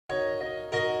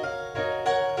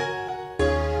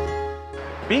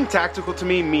Being tactical to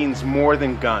me means more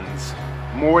than guns,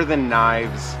 more than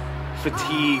knives,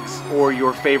 fatigues, or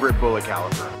your favorite bullet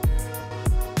caliber.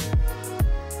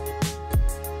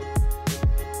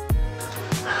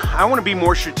 I want to be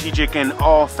more strategic in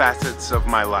all facets of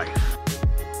my life.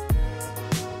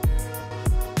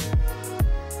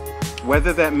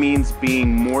 Whether that means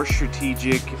being more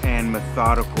strategic and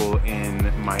methodical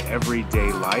in my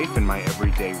everyday life and my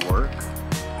everyday work,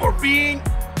 or being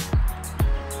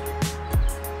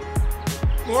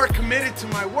more committed to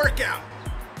my workout.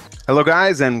 Hello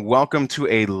guys, and welcome to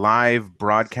a live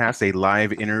broadcast, a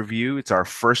live interview. It's our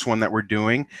first one that we're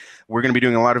doing. We're going to be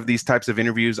doing a lot of these types of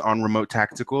interviews on Remote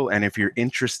Tactical, and if you're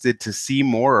interested to see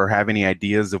more or have any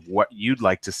ideas of what you'd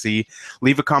like to see,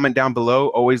 leave a comment down below.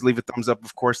 Always leave a thumbs up,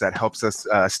 of course. That helps us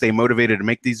stay motivated to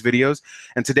make these videos.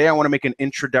 And today I want to make an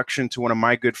introduction to one of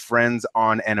my good friends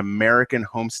on An American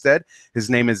Homestead. His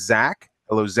name is Zach.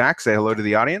 Hello, Zach. Say hello to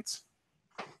the audience.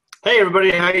 Hey everybody,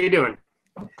 how you doing?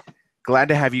 Glad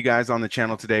to have you guys on the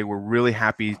channel today. We're really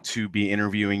happy to be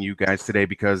interviewing you guys today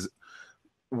because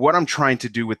what I'm trying to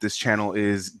do with this channel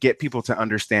is get people to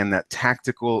understand that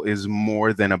tactical is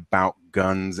more than about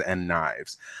guns and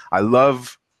knives. I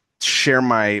love to share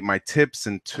my tips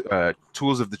and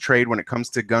tools of the trade when it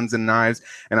comes to guns and knives,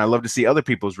 and I love to see other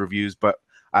people's reviews, but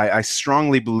I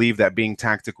strongly believe that being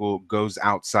tactical goes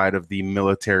outside of the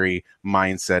military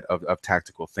mindset of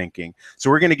tactical thinking. So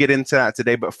we're going to get into that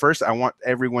today. But first, I want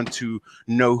everyone to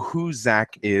know who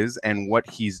Zach is and what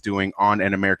he's doing on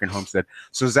An American Homestead.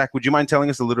 So Zach, would you mind telling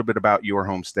us a little bit about your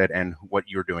homestead and what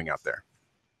you're doing out there?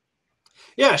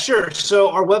 Yeah, sure. So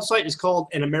our website is called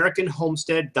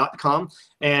anamericanhomestead.com,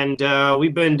 and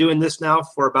we've been doing this now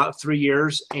for about 3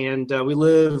 years, and we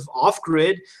live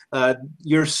off-grid.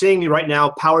 You're seeing me right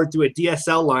now powered through a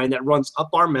DSL line that runs up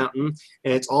our mountain,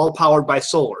 and it's all powered by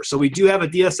solar. So we do have a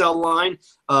DSL line.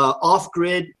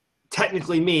 Off-grid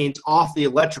technically means off the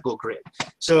electrical grid.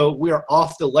 So we are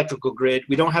off the electrical grid.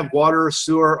 We don't have water,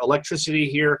 sewer, electricity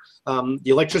here. The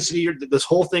electricity, this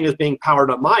whole thing is being powered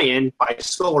on my end by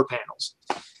solar panels.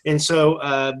 And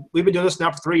so we've been doing this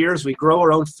now for 3 years. We grow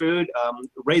our own food,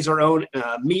 raise our own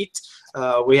meat.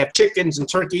 We have chickens and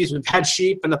turkeys. We've had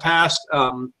sheep in the past.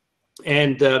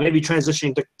 And maybe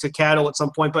transitioning to cattle at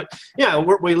some point. But yeah,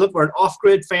 we're an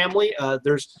off-grid family.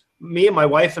 There's me and my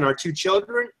wife and our 2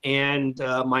 children, and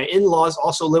my in-laws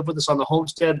also live with us on the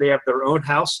homestead. They have their own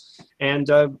house, and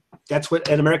that's what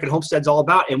An American Homestead's all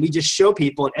about. And we just show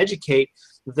people and educate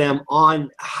them on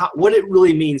what it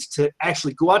really means to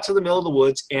actually go out to the middle of the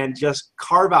woods and just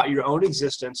carve out your own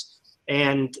existence.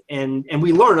 And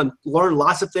we learn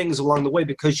lots of things along the way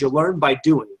because you learn by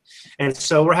doing. And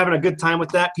so we're having a good time with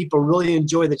that. People really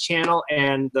enjoy the channel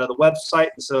and the website.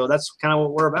 And so that's kind of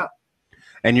what we're about.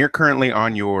 And you're currently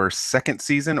on your 2nd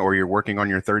season, or you're working on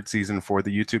your 3rd season for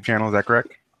the YouTube channel, is that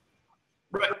correct?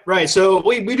 Right. So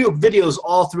we do videos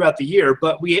all throughout the year,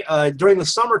 but we during the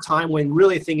summertime, when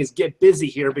really things get busy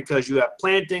here because you have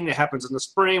planting that happens in the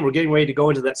spring, we're getting ready to go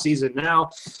into that season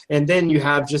now, and then you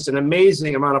have just an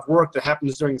amazing amount of work that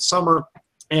happens during the summer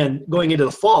and going into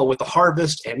the fall with the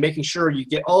harvest and making sure you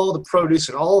get all the produce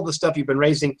and all the stuff you've been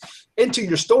raising into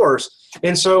your stores.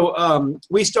 And so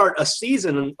we start a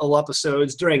season of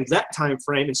episodes during that time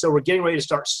frame, and so we're getting ready to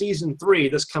start season 3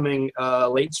 this coming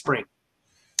late spring.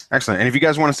 Excellent. And if you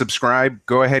guys want to subscribe,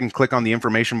 go ahead and click on the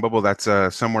information bubble that's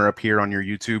somewhere up here on your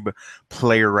YouTube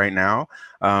player right now.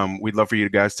 We'd love for you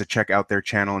guys to check out their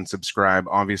channel and subscribe.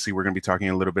 Obviously, we're going to be talking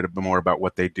a little bit more about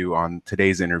what they do on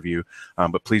today's interview,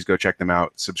 but please go check them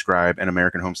out, subscribe, and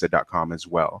AmericanHomestead.com as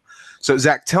well. So,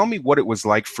 Zach, tell me what it was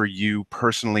like for you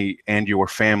personally and your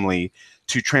family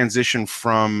to transition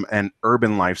from an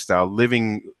urban lifestyle,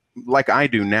 living like I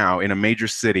do now in a major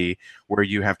city where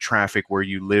you have traffic, where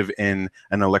you live in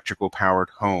an electrical powered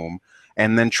home,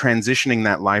 and then transitioning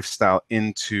that lifestyle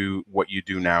into what you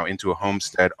do now, into a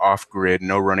homestead, off grid,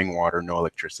 no running water, no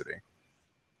electricity.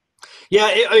 Yeah,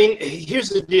 I mean, here's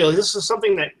the deal. This is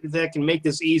something that can make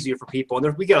this easier for people.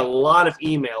 And we get a lot of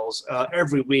emails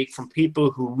every week from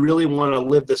people who really want to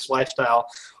live this lifestyle,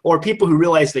 or people who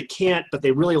realize they can't, but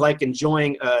they really like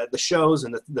enjoying the shows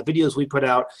and the videos we put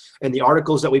out and the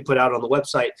articles that we put out on the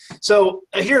website. So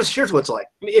here's what it's like.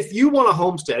 If you want a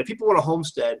homestead, if people want a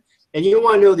homestead, and you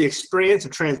want to know the experience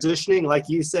of transitioning, like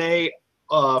you say,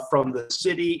 from the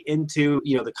city into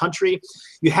the country,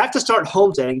 you have to start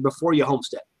homesteading before you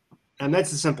homestead. And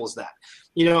that's as simple as that.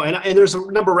 And there's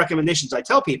a number of recommendations I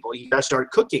tell people. You got to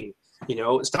start cooking.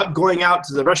 Stop going out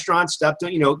to the restaurant. Start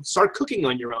cooking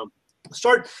on your own.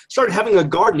 Start having a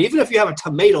garden, even if you have a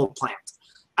tomato plant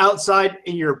outside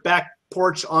in your back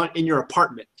porch in your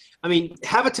apartment. I mean,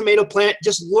 have a tomato plant,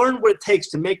 just learn what it takes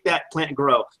to make that plant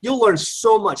grow. You'll learn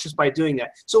so much just by doing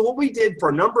that. So what we did for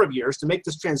a number of years to make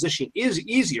this transition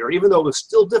easier, even though it was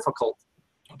still difficult,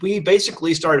 we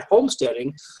basically started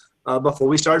homesteading before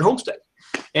we started homesteading.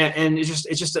 And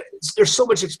there's so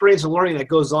much experience and learning that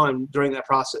goes on during that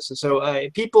process. And so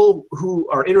people who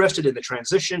are interested in the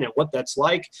transition and what that's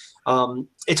like,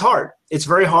 it's hard. It's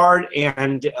very hard,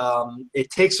 and it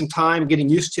takes some time getting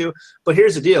used to. But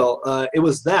here's the deal. It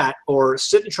was that, or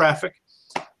sit in traffic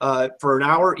for an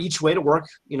hour each way to work,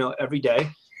 every day,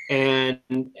 and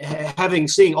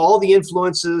seeing all the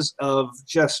influences of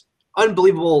just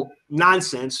unbelievable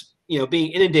nonsense,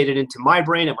 being inundated into my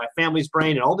brain and my family's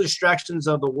brain and all the distractions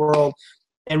of the world,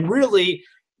 and really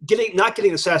not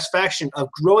getting the satisfaction of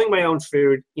growing my own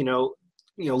food,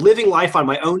 living life on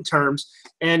my own terms,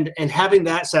 and having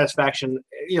that satisfaction.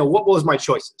 What was my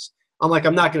choices? I'm like,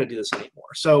 I'm not going to do this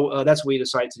anymore. So that's what we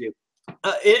decided to do.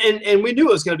 And we knew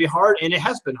it was going to be hard, and it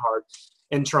has been hard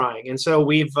in trying. And so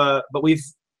we had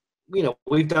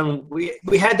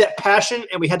that passion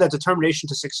and we had that determination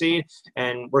to succeed,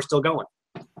 and we're still going.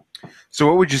 So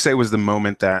what would you say was the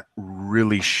moment that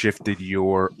really shifted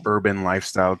your urban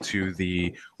lifestyle to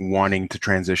the wanting to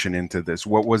transition into this?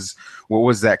 What was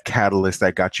that catalyst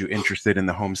that got you interested in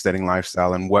the homesteading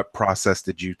lifestyle, and what process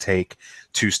did you take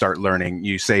to start learning?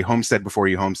 You say homestead before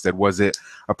you homestead. Was it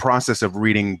a process of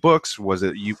reading books? Was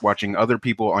it you watching other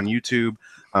people on YouTube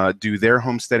do their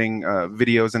homesteading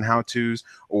videos and how-tos,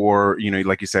 or,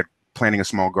 like you said, planting a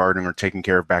small garden or taking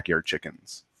care of backyard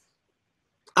chickens?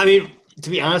 I mean, to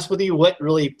be honest with you, what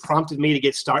really prompted me to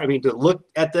get started, to look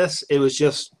at this, it was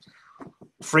just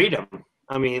freedom.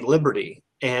 Liberty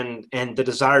and the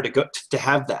desire to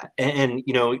have that. And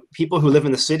people who live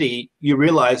in the city, you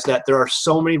realize that there are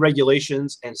so many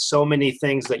regulations and so many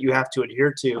things that you have to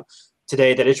adhere to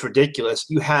today that it's ridiculous.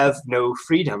 You have no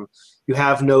freedom. You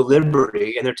have no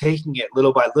liberty, and they're taking it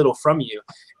little by little from you.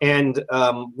 And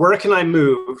where can I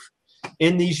move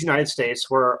in these United States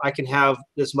where I can have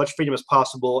as much freedom as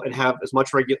possible and have as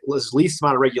least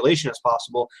amount of regulation as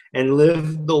possible and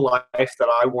live the life that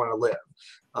I want to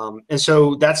live? And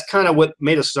so that's kind of what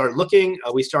made us start looking.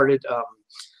 We started,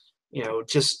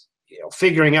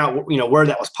 figuring out, where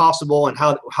that was possible and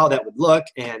how that would look.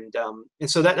 And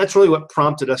so that's really what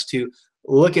prompted us to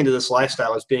look into this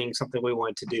lifestyle as being something we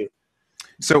wanted to do.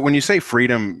 So when you say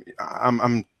freedom,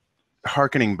 I'm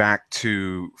hearkening back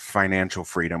to financial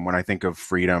freedom when I think of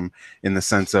freedom in the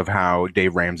sense of how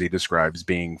Dave Ramsey describes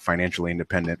being financially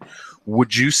independent.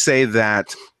 Would you say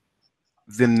that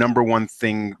the number one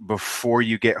thing before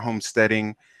you get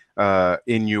homesteading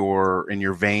in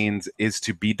your veins is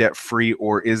to be debt free,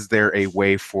 or is there a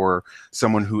way for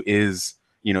someone who is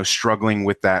struggling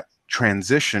with that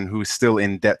transition, who's still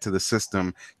in debt to the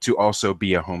system, to also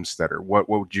be a homesteader? What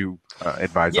would you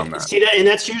advise on that? See that, and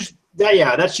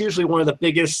that's usually one of the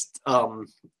biggest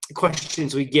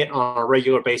questions we get on a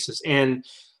regular basis. And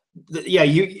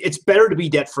it's better to be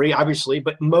debt free, obviously,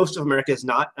 but most of America is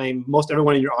not. Most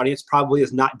everyone in your audience probably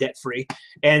is not debt free.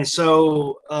 And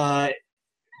so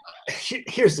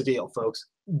here's the deal, folks.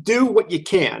 Do what you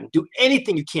can. Do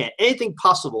anything you can, anything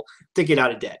possible to get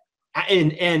out of debt.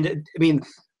 And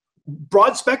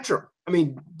broad spectrum.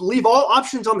 Leave all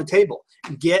options on the table.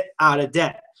 Get out of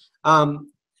debt.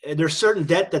 There's certain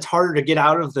debt that's harder to get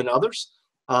out of than others.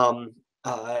 And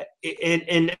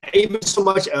even so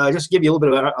much, just to give you a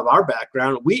little bit of our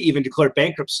background, we even declared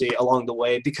bankruptcy along the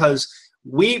way because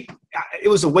it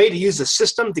was a way to use the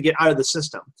system to get out of the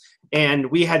system.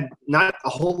 And we had not a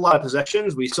whole lot of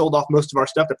possessions. We sold off most of our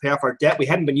stuff to pay off our debt. We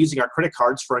hadn't been using our credit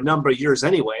cards for a number of years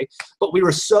anyway, but we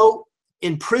were so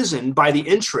imprisoned by the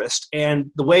interest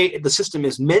and the way the system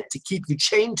is meant to keep you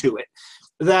chained to it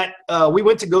that we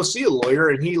went to go see a lawyer,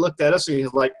 and he looked at us and he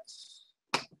was like,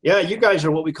 yeah, you guys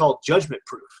are what we call judgment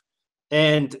proof.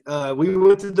 And we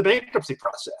went through the bankruptcy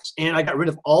process, and I got rid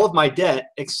of all of my debt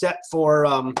except for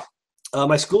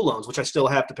my school loans, which I still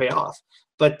have to pay off.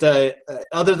 But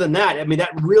other than that,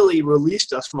 that really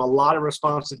released us from a lot of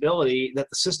responsibility that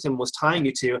the system was tying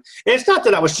you to. And it's not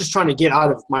that I was just trying to get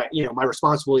out of my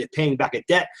responsibility of paying back a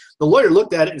debt. The lawyer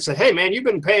looked at it and said, hey, man, you've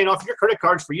been paying off your credit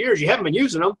cards for years. You haven't been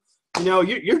using them.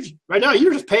 You're right now,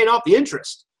 you're just paying off the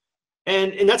interest.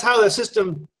 And that's how the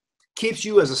system keeps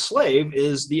you as a slave,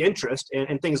 is the interest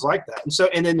and things like that. And so,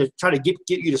 and then to try to get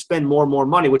you to spend more and more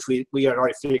money, which we had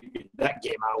already figured that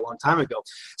game out a long time ago.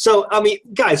 So,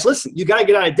 guys, listen, you got to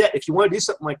get out of debt. If you want to do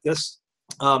something like this,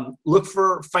 look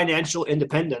for financial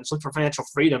independence, look for financial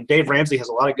freedom. Dave Ramsey has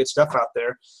a lot of good stuff out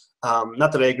there.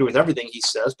 Not that I agree with everything he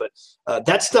says, but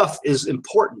that stuff is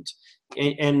important.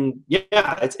 and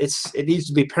yeah, it needs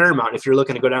to be paramount if you're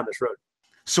looking to go down this road.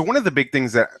 So one of the big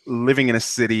things that living in a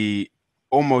city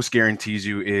almost guarantees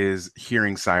you is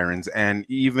hearing sirens. And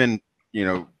even,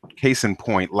 case in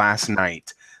point, last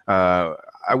night,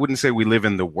 I wouldn't say we live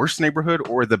in the worst neighborhood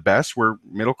or the best. We're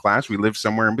middle class. We live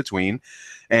somewhere in between.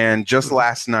 And just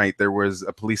last night, there was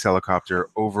a police helicopter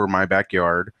over my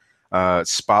backyard,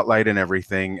 spotlight and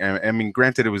everything. And, I mean,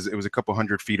 granted, it was a couple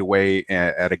 100 feet away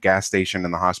at a gas station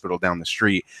and the hospital down the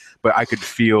street, but I could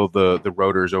feel the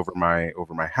rotors over my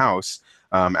house.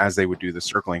 As they would do the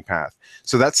circling path.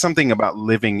 So that's something about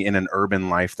living in an urban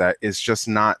life that is just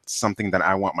not something that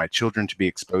I want my children to be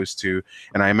exposed to.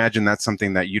 And I imagine that's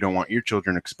something that you don't want your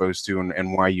children exposed to,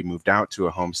 and why you moved out to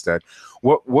a homestead.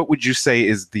 What would you say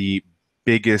is the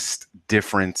biggest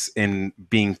difference in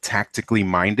being tactically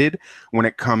minded when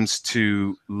it comes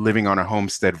to living on a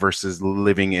homestead versus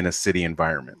living in a city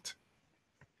environment?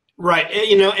 Right.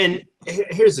 And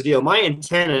here's the deal. My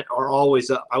antennae are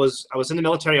always up. I was in the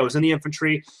military. I was in the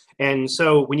infantry. And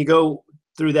so when you go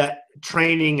through that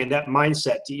training and that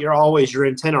mindset, your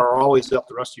antennae are always up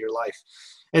the rest of your life.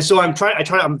 And so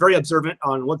I'm very observant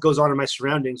on what goes on in my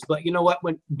surroundings. But you know what?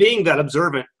 When being that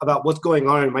observant about what's going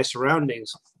on in my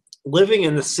surroundings, living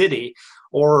in the city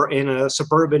or in a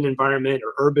suburban environment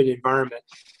or urban environment,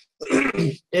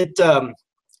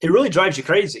 it really drives you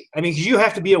crazy. I mean, because you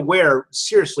have to be aware,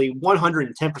 seriously, 110%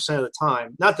 of the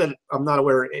time. Not that I'm not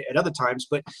aware at other times,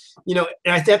 but, and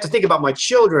I have to think about my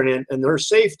children and their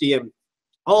safety and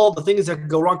all the things that can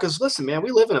go wrong. Because, listen, man,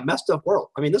 we live in a messed up world.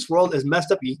 I mean, this world is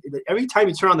messed up. Every time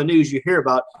you turn on the news, you hear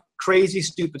about crazy,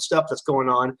 stupid stuff that's going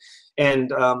on.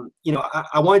 And,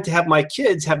 I wanted to have my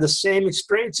kids have the same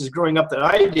experiences growing up that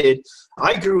I did.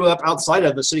 I grew up outside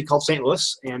of a city called St.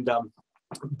 Louis, and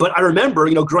but I remember,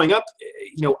 growing up,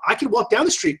 I could walk down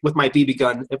the street with my BB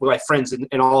gun with my friends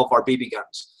and all of our BB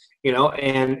guns,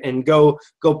 and go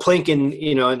plink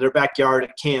in their backyard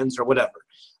at cans or whatever.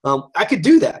 I could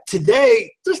do that. Today,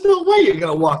 there's no way you're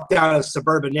going to walk down a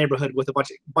suburban neighborhood with a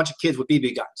bunch of kids with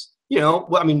BB guns,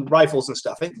 rifles and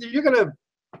stuff. And you're going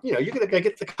to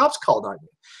get the cops called on you.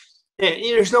 And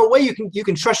there's no way you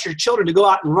can trust your children to go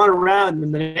out and run around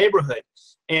in the neighborhood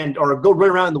or go run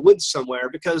around in the woods somewhere,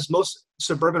 because most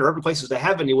suburban or urban places that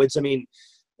have any woods, I mean,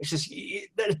 it's just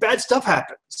bad stuff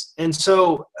happens. And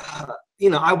so,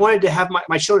 I wanted to have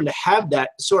my children to have that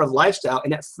sort of lifestyle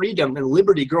and that freedom and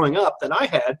liberty growing up that I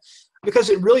had, because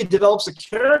it really develops the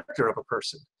character of a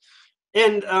person.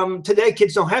 And today,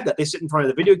 kids don't have that. They sit in front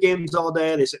of the video games all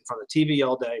day. They sit in front of the TV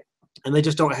all day, and they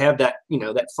just don't have that,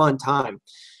 that fun time.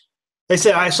 They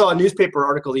said, I saw a newspaper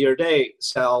article the other day,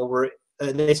 Sal, where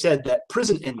they said that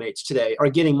prison inmates today are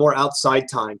getting more outside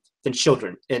time than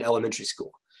children in elementary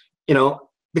school,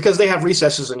 because they have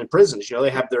recesses in prisons, they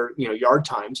have their, yard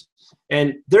times,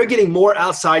 and they're getting more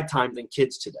outside time than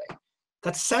kids today.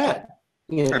 That's sad,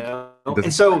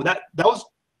 And so that was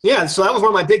one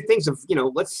of my big things of,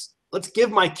 let's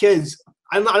give my kids,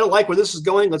 I don't like where this is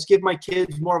going. Let's give my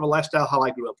kids more of a lifestyle how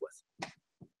I grew up with.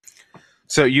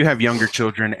 So you have younger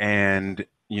children, and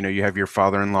you have your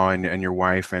father-in-law and your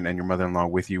wife and your mother-in-law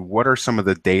with you. What are some of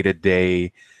the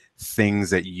day-to-day things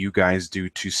that you guys do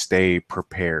to stay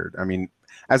prepared? I mean,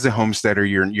 as a homesteader,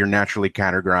 you're naturally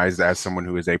categorized as someone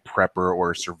who is a prepper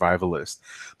or a survivalist.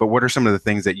 But what are some of the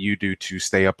things that you do to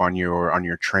stay up on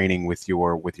your training with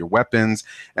your weapons,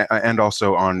 and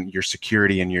also on your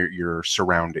security and your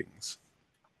surroundings?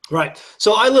 Right.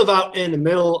 So I live out in the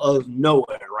middle of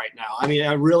nowhere right now. I mean,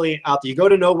 I'm really out there. You go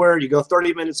to nowhere, you go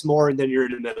 30 minutes more, and then you're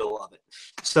in the middle of it.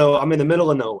 So I'm in the middle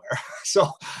of nowhere.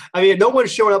 So, I mean, no one's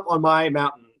showing up on my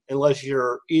mountain unless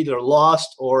you're either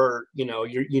lost or,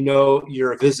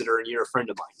 you're a visitor and you're a friend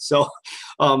of mine. So,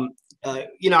 I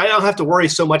don't have to worry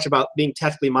so much about being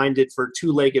tactically minded for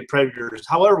two-legged predators.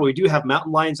 However, we do have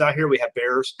mountain lions out here. We have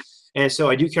bears. And so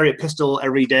I do carry a pistol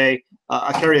every day.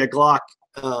 I carry a Glock.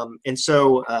 And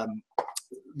so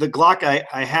the Glock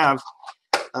I have,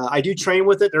 I do train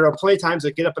with it. There are plenty of times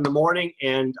I get up in the morning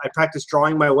and I practice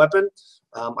drawing my weapon.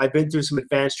 I've been through some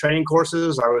advanced training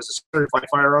courses. I was a certified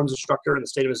firearms instructor in the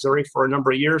state of Missouri for a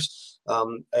number of years.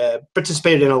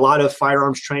 Participated in a lot of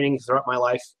firearms training throughout my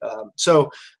life.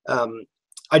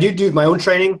 I do my own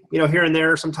training, here and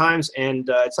there sometimes. And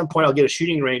at some point I'll get a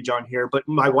shooting range on here. But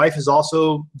my wife is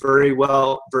also very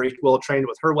well trained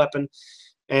with her weapon.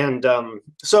 And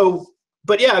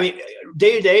but yeah, I mean,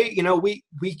 day to day,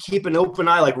 we keep an open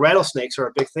eye. Like rattlesnakes are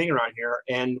a big thing around here,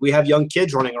 and we have young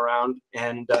kids running around,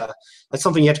 and that's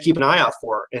something you have to keep an eye out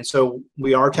for. And so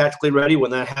we are tactically ready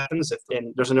when that happens.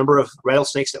 And there's a number of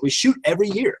rattlesnakes that we shoot every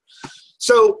year.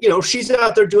 So, you know, she's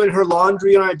out there doing her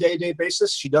laundry on a day-to-day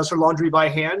basis. She does her laundry by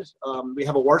hand. We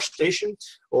have a wash station,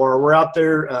 or we're out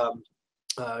there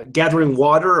gathering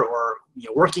water, or, you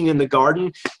know, working in the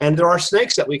garden, and there are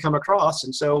snakes that we come across.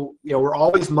 And so, you know, we're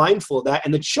always mindful of that,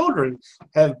 and the children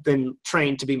have been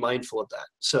trained to be mindful of that.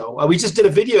 So we just did a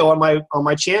video on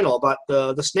my channel about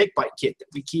the snake bite kit that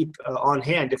we keep on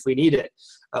hand if we need it,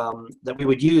 that we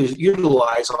would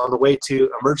utilize on the way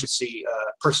to emergency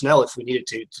personnel if we needed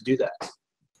to do that.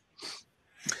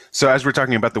 So as we're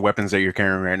talking about the weapons that you're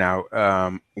carrying right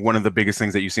now, one of the biggest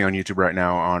things that you see on YouTube right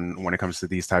now when it comes to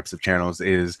these types of channels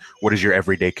is what is your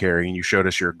everyday carry, and you showed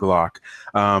us your Glock.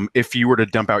 If you were to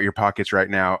dump out your pockets right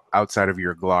now outside of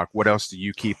your Glock, what else do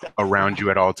you keep around you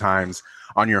at all times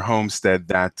on your homestead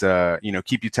that you know,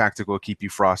 keep you tactical, keep you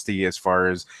frosty, as far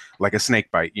as like a snake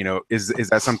bite? You know, is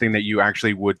that something that you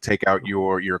actually would take out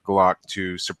your Glock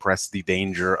to suppress the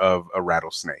danger of a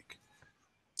rattlesnake?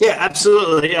 Yeah,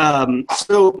 absolutely.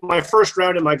 So my first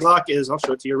round in my Glock is, I'll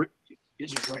show it to you.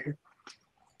 It's right here.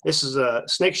 This is a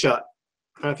snake shot.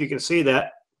 I don't know if you can see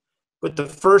that, but the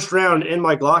first round in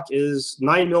my Glock is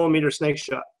 9mm snake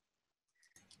shot.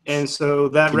 And so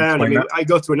that round, I mean, I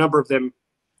go through a number of them.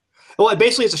 Well,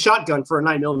 basically it's a shotgun for a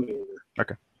 9mm.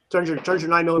 Okay. Turns your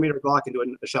 9mm Glock into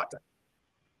a shotgun.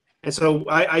 And so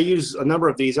I use a number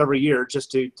of these every year just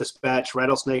to dispatch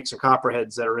rattlesnakes or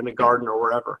copperheads that are in the garden or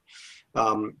wherever.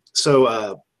 In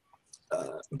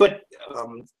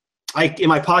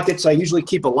my pockets, I usually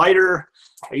keep a lighter.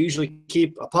 I usually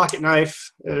keep a pocket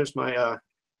knife. There's my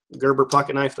Gerber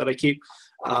pocket knife that I keep.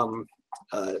 A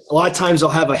lot of times I'll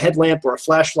have a headlamp or a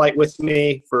flashlight with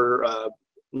me for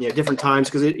you know, different times,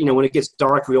 because you know, when it gets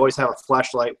dark, we always have a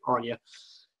flashlight on you.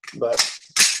 But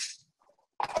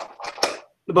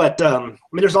I mean,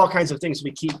 there's all kinds of things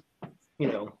we keep, you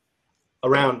know,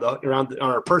 around on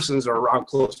our persons or around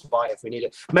close by if we need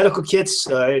it. Medical kits,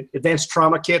 advanced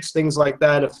trauma kits, things like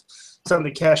that. If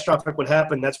something catastrophic would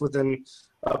happen, that's within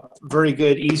a very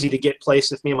good, easy to get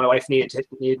place if me and my wife needed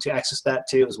to access that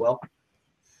too as well.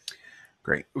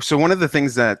 Great. So one of the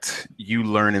things that you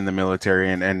learn in the military,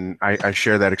 and I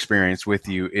share that experience with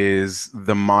you, is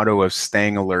the motto of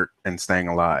staying alert and staying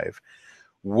alive.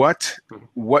 What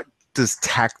does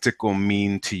tactical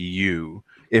mean to you?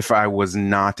 If I was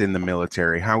not in the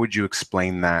military, how would you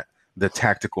explain that, the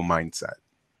tactical mindset?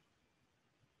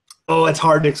 Oh, it's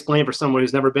hard to explain for someone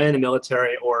who's never been in the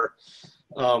military, or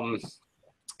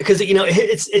because, you know,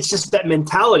 it's just that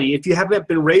mentality. If you haven't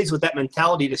been raised with that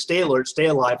mentality to stay alert, stay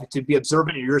alive, to be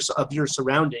observant of your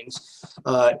surroundings,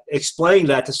 explaining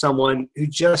that to someone who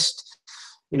just,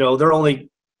 you know, they're only,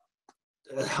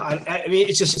 I mean,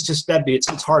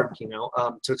 it's hard, you know,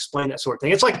 to explain that sort of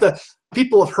thing. It's like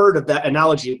people have heard of that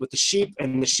analogy with the sheep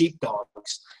and the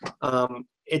sheepdogs.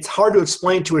 It's hard to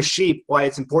explain to a sheep why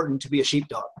it's important to be a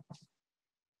sheepdog.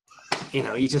 You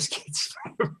know, it's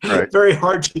right. Very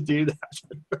hard to do that.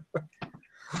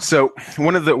 So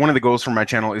one of the goals for my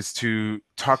channel is to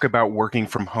talk about working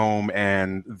from home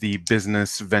and the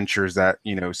business ventures that,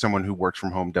 you know, someone who works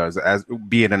from home does, as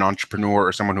be it an entrepreneur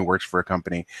or someone who works for a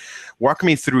company. Walk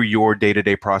me through your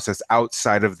day-to-day process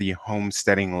outside of the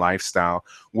homesteading lifestyle.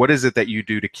 What is it that you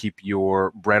do to keep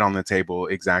your bread on the table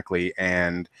exactly,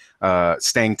 and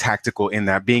staying tactical in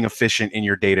that, being efficient in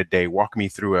your day-to-day? Walk me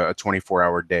through a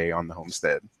 24-hour day on the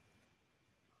homestead.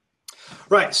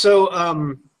 Right.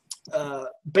 So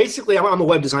basically, I'm a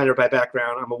web designer by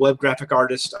background. I'm a web graphic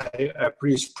artist. I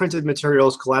produce printed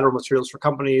materials, collateral materials for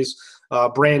companies,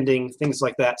 branding, things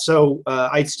like that. So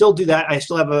I still do that. I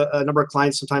still have a number of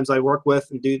clients sometimes I work with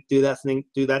and do that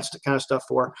kind of stuff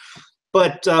for.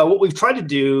 But what we've tried to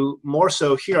do more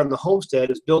so here on the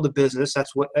homestead is build a business.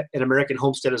 That's what An American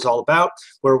Homestead is all about,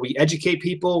 where we educate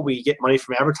people. We get money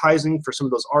from advertising for some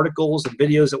of those articles and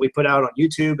videos that we put out on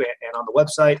YouTube and on the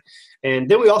website. And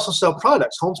then we also sell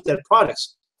products, homestead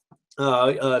products.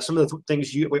 Some of the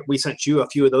things we sent you a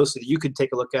few of those so that you could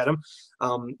take a look at them.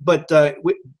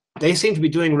 They seem to be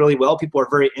doing really well. People are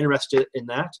very interested in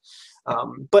that.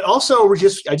 But also, I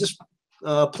just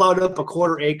plowed up a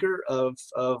 1/4 acre of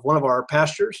one of our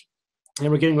pastures,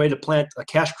 and we're getting ready to plant a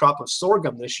cash crop of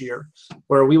sorghum this year,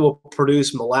 where we will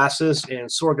produce molasses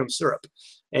and sorghum syrup,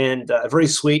 and very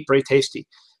sweet, very tasty.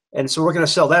 And so we're going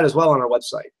to sell that as well on our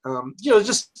website. You know,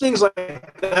 just things like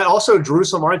that. Also,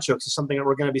 Jerusalem artichokes is something that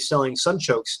we're going to be selling.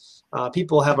 Sunchokes.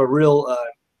 People have a real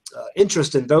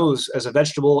interest in those as a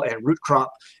vegetable and root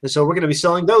crop, and so we're going to be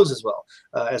selling those as well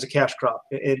as a cash crop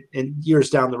in years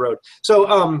down the road.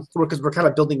 So because we're kind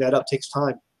of building that up, takes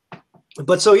time.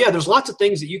 But so, yeah, there's lots of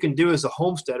things that you can do as a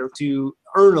homesteader to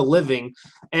earn a living,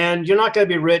 and you're not going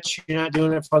to be rich. You're not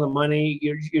doing it for the money.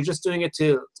 You're just doing it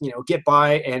to, get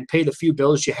by and pay the few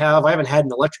bills you have. I haven't had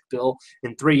an electric bill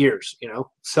in 3 years,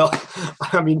 so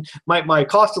I mean, my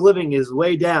cost of living is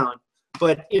way down,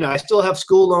 but I still have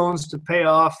school loans to pay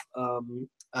off.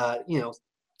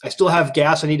 I still have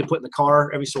gas I need to put in the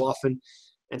car every so often,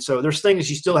 and so there's things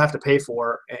you still have to pay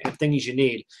for and things you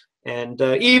need. And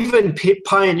even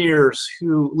pioneers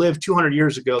who lived 200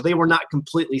 years ago, they were not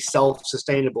completely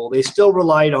self-sustainable. They still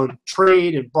relied on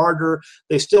trade and barter.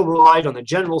 They still relied on the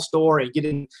general store and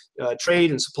getting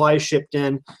trade and supplies shipped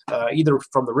in, either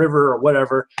from the river or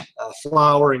whatever,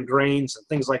 flour and grains and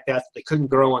things like that they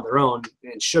couldn't grow on their own,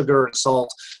 and sugar and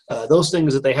salt, those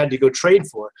things that they had to go trade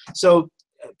for. So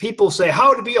people say,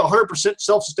 how to be 100%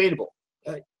 self-sustainable?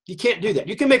 You can't do that.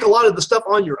 You can make a lot of the stuff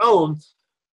on your own,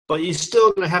 but you're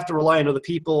still going to have to rely on other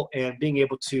people and being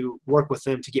able to work with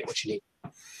them to get what you need.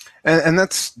 And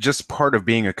that's just part of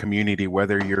being a community,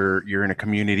 whether you're in a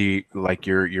community like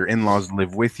your in-laws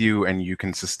live with you and you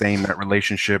can sustain that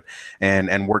relationship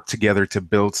and work together to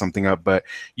build something up. But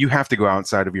you have to go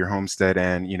outside of your homestead.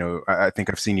 And, I think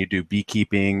I've seen you do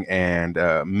beekeeping and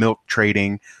milk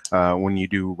trading when you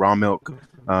do raw milk.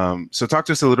 So talk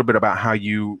to us a little bit about how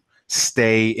you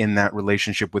stay in that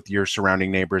relationship with your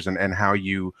surrounding neighbors and how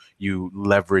you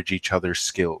leverage each other's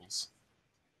skills.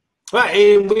 Right,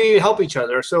 and we help each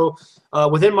other. So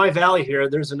within my valley here,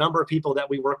 there's a number of people that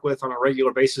we work with on a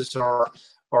regular basis or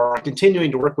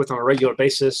continuing to work with on a regular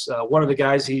basis. One of the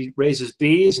guys, he raises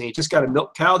bees and he just got a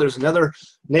milk cow. There's another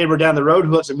neighbor down the road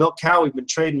who has a milk cow. We've been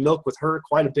trading milk with her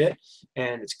quite a bit,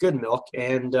 and it's good milk.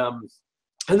 And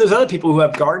there's other people who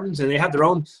have gardens and they have their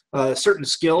own certain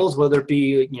skills, whether it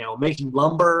be, making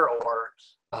lumber or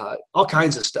all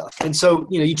kinds of stuff. And so,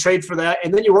 you trade for that,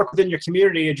 and then you work within your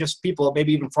community and just people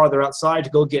maybe even farther outside to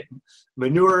go get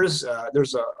manures.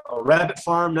 There's a rabbit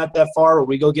farm not that far where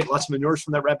we go get lots of manures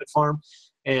from that rabbit farm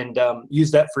and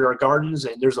use that for our gardens.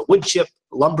 And there's a wood chip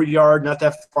lumber yard not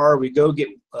that far. We go get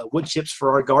wood chips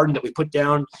for our garden that we put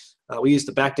down. We use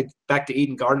the back to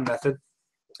Eden garden method.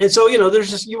 And so,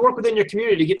 there's just, you work within your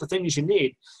community to get the things you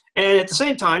need. And at the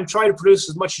same time, try to produce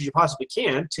as much as you possibly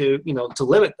can to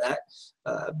limit that.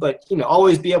 But,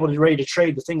 always be able to be ready to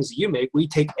trade the things that you make. We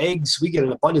take eggs. We get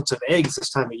an abundance of eggs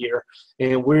this time of year,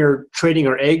 and we're trading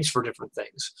our eggs for different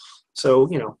things. So,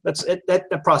 that's it,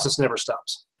 that process never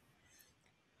stops.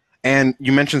 And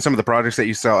you mentioned some of the products that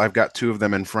you sell. I've got two of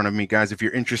them in front of me, guys. If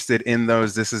you're interested in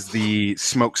those, this is the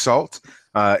smoked salt.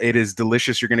 It is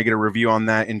delicious. You're going to get a review on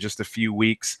that in just a few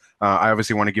weeks. I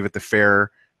obviously want to give it the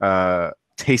fair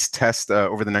taste test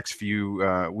over the next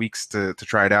few weeks to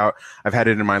try it out. I've had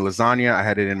it in my lasagna. I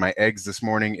had it in my eggs this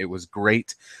morning. It was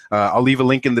great. I'll leave a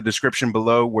link in the description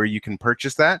below where you can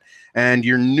purchase that. And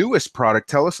your newest product,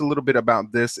 tell us a little bit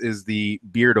about this, is the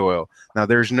beard oil. Now,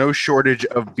 there's no shortage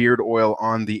of beard oil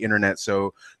on the internet,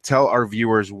 so tell our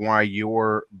viewers why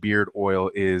your beard oil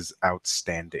is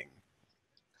outstanding.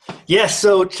 Yes,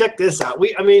 so check this out.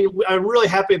 I'm really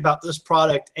happy about this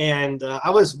product, and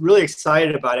I was really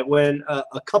excited about it when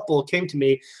a couple came to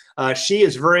me. She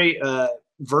is very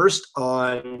versed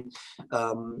on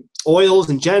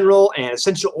oils in general and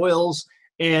essential oils.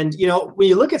 And, when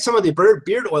you look at some of the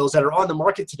beard oils that are on the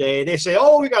market today, they say,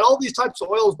 oh, we got all these types of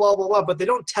oils, blah, blah, blah, but they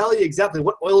don't tell you exactly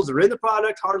what oils are in the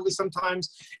product, hardly sometimes,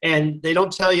 and they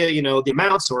don't tell you, the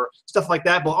amounts or stuff like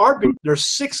that. But there's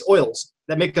 6 oils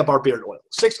that make up our beard oil,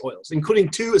 6 oils, including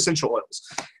 2 essential oils.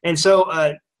 And so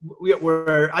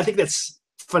I think that's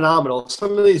phenomenal.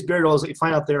 Some of these beard oils that you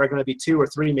find out there are going to be 2 or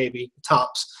 3 maybe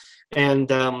tops, and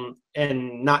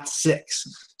not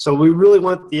 6. So we really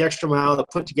went the extra mile to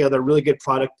put together a really good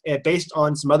product based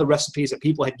on some other recipes that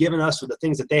people had given us, or the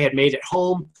things that they had made at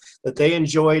home that they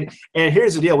enjoyed. And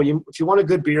here's the deal: if you want a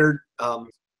good beard,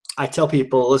 I tell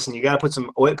people, listen, you got to put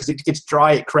some oil, because it gets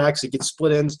dry, it cracks, it gets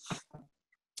split ends.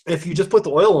 If you just put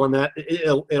the oil on that,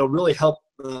 it'll really help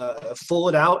full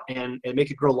it out and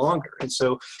make it grow longer. And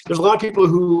so there's a lot of people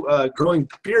who growing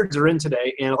beards are in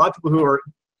today, and a lot of people who are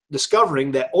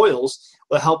discovering that oils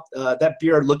will help that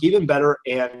beard look even better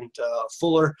and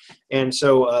fuller. And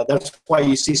so that's why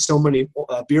you see so many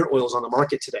beard oils on the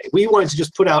market today. We wanted to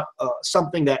just put out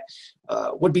something that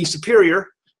would be superior,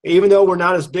 even though we're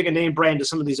not as big a name brand as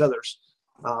some of these others.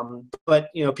 But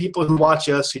people who watch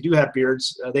us who do have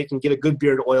beards, they can get a good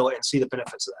beard oil and see the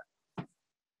benefits of that.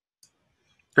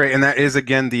 Great, and that is,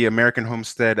 again, the American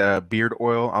Homestead beard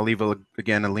oil. I'll leave,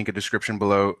 again, a link in the description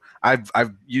below. I've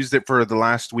used it for the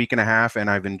last week and a half, and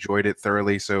I've enjoyed it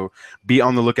thoroughly, so be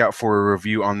on the lookout for a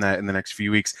review on that in the next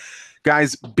few weeks.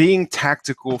 Guys, being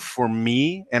tactical for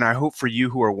me, and I hope for you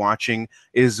who are watching,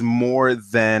 is more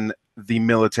than the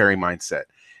military mindset.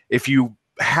 If you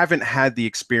haven't had the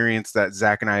experience that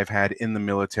Zach and I have had in the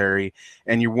military,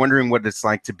 and you're wondering what it's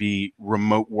like to be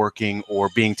remote working or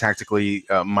being tactically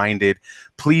minded,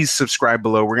 please subscribe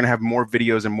below. We're going to have more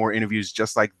videos and more interviews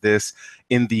just like this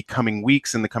in the coming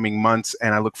weeks, in the coming months,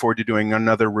 and I look forward to doing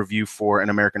another review for An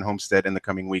American Homestead in the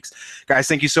coming weeks. Guys,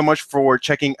 thank you so much for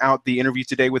checking out the interview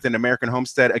today with An American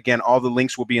Homestead. Again, all the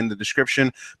links will be in the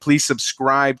description. Please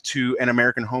subscribe to An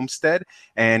American Homestead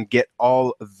and get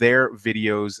all their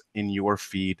videos in your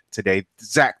feed today.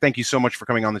 Zach, thank you so much for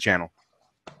coming on the channel.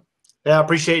 Yeah, I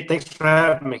appreciate it. Thanks for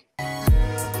having me.